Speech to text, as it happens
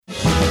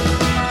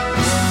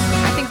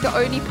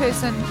only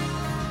person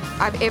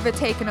I've ever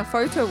taken a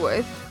photo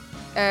with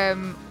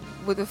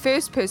the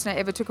first person I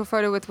ever took a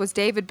photo with was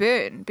David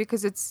Byrne,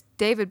 because it's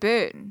David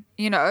Byrne,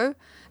 you know?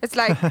 It's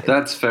like...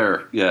 That's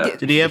fair, yeah.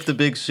 Did he have the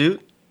big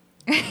suit?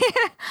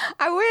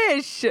 I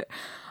wish.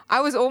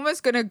 I was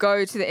almost going to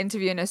go to the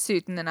interview in a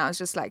suit, and then I was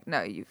just like,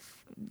 no,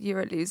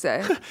 you're a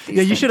loser.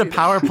 Yeah, you should have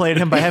power played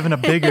him by having a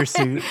bigger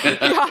suit.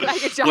 Yeah,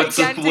 like a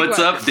gigantic What's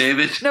one. up,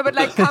 David? No, but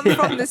like come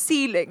from the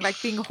ceiling, like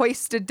being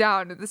hoisted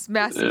down in this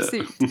massive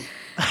suit.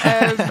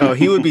 Oh,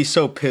 he would be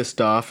so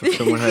pissed off if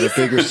someone had a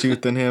bigger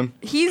suit than him.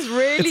 He's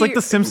really... It's like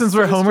The Simpsons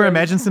where Homer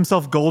imagines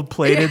himself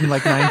gold-plated and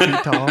like 9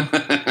 feet tall.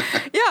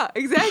 Yeah,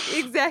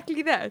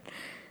 exactly that.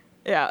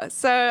 Yeah,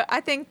 so I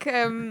think...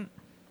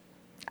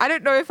 I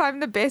don't know if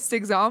I'm the best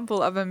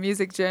example of a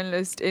music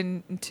journalist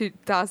in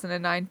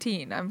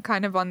 2019. I'm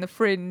kind of on the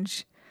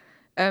fringe,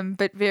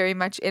 but very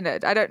much in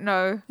it. I don't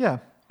know. Yeah,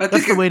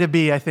 that's the way to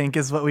be, I think,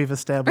 is what we've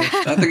established.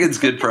 I think it's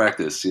good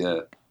practice, yeah.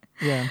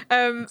 Yeah.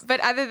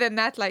 But other than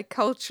that, like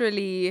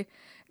culturally,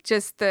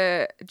 just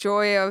the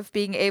joy of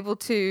being able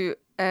to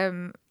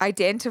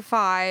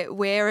identify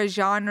where a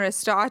genre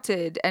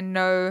started and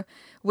know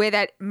where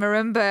that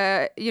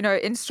marimba,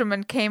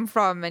 instrument came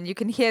from, and you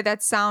can hear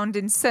that sound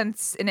in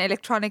synths in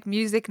electronic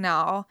music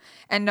now,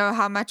 and know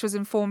how much was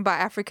informed by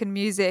African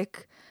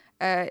music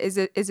is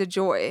a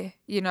joy.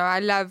 I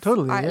love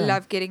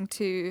love getting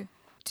to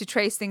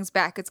trace things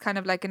back. It's kind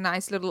of like a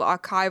nice little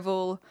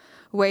archival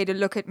way to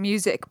look at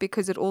music,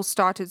 because it all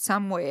started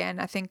somewhere,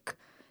 and I think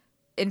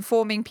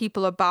informing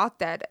people about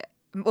that,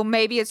 or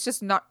maybe it's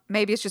just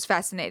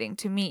fascinating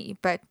to me,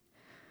 but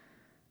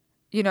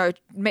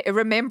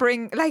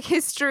remembering like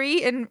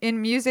history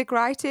in music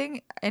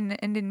writing and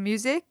in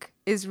music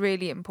is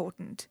really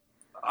important.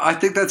 I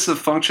think that's the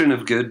function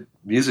of good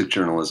music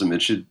journalism.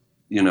 It should,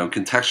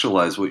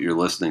 contextualize what you're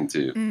listening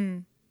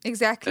to.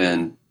 Exactly.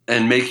 And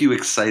make you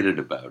excited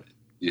about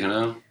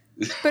it,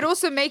 But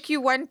also make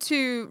you want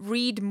to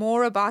read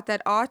more about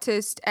that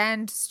artist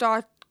and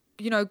start,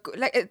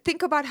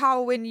 think about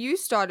how when you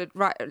started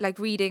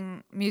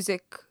reading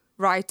music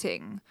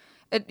writing,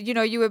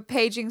 you were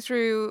paging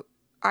through,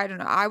 I don't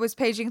know, I was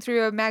paging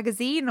through a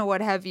magazine or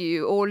what have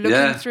you, or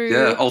looking through...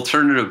 Yeah,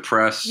 alternative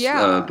press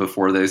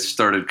before they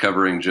started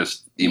covering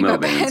just emo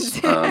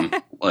bands. They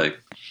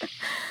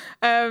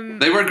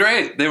were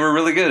great. They were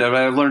really good.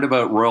 I learned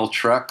about Royal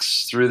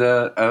Trucks through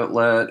that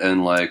outlet,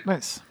 and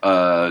nice.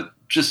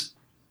 Just,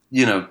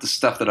 the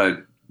stuff that I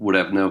would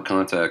have no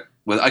contact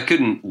with. I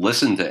couldn't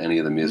listen to any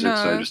of the music,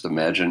 so I just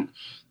imagined.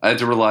 I had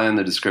to rely on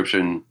the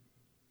description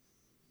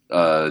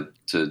to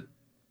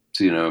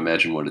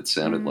imagine what it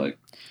sounded like.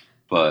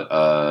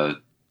 But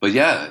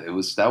yeah,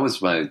 that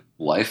was my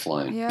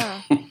lifeline.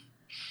 Yeah.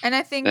 And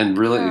I think... and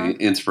really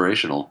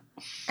inspirational.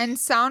 And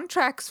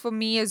soundtracks for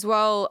me as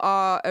well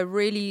are a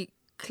really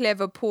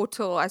clever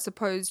portal, I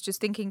suppose,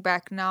 just thinking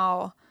back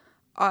now,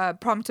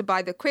 prompted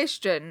by the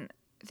question,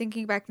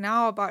 thinking back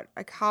now about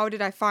like how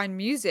did I find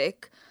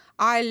music?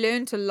 I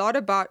learned a lot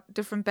about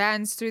different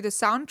bands through the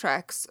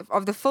soundtracks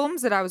of the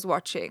films that I was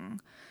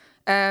watching.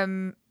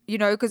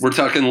 Because we're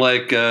talking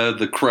like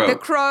The Crow. The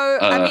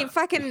Crow.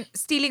 Fucking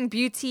Stealing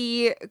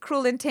Beauty,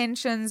 Cruel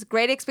Intentions,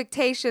 Great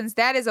Expectations.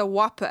 That is a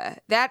whopper.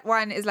 That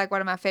one is like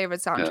one of my favorite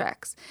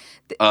soundtracks.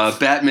 Yeah.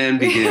 Batman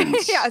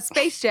Begins. Yeah,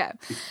 Space Jam.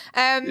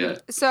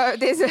 So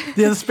there's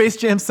the Space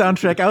Jam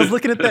soundtrack. I was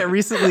looking at that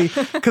recently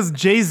because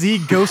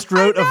Jay-Z ghost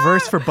wrote a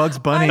verse for Bugs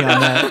Bunny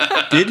on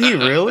that. Did he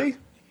really?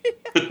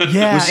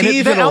 Yeah, was he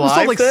even that album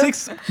sold alive like then?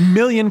 6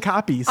 million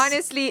copies.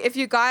 Honestly, if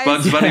you guys...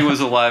 Bugs Bunny was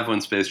alive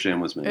when Space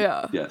Jam was made.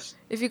 Yeah. Yes.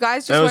 If you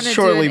guys That just was want to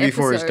shortly do an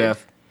before his episode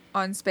death.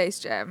 on Space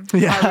Jam,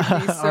 Yeah. I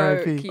would be so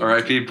R.I.P. keen.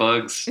 R.I.P.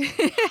 Bugs.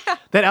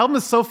 That album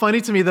is so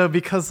funny to me though,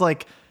 because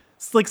like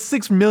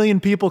 6 million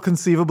people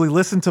conceivably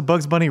listened to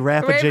Bugs Bunny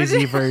rap a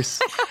Jay-Z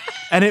verse,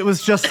 and it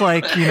was just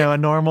like a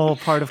normal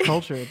part of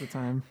culture at the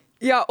time.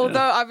 Yeah, although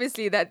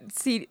obviously that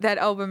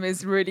album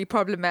is really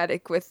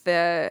problematic with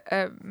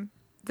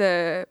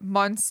the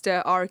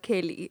monster R.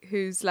 Kelly,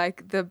 who's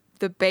like the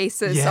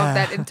basis of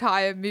that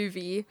entire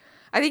movie.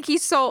 I think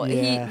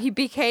he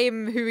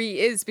became who he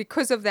is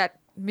because of that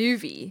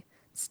movie.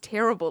 It's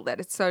terrible that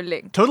it's so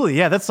linked. Totally,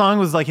 yeah. That song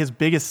was like his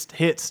biggest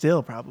hit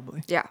still,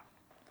 probably. Yeah.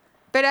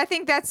 But I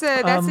think that's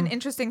an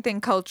interesting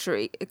thing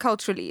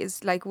culturally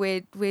is like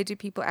where did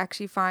people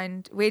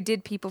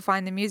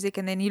find the music,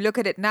 and then you look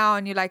at it now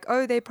and you're like,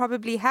 oh, they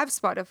probably have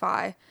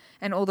Spotify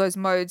and all those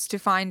modes to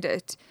find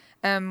it.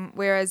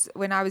 Whereas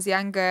when I was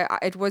younger,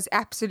 it was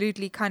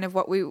absolutely kind of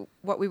what we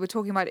were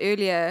talking about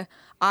earlier.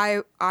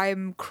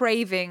 I'm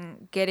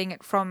craving getting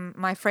it from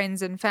my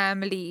friends and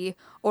family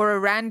or a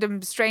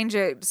random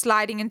stranger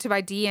sliding into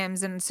my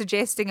DMs and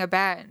suggesting a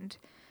band.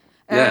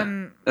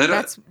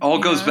 It all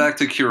goes back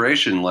to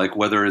curation, like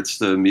whether it's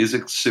the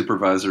music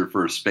supervisor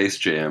for Space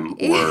Jam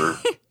or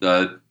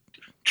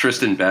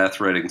Tristan Bath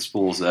writing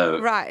Spools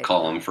Out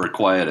column for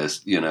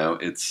Quietist.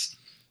 It's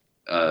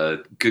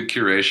good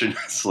curation.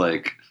 It's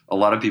like a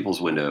lot of people's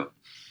window.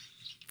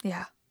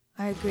 Yeah,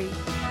 I agree.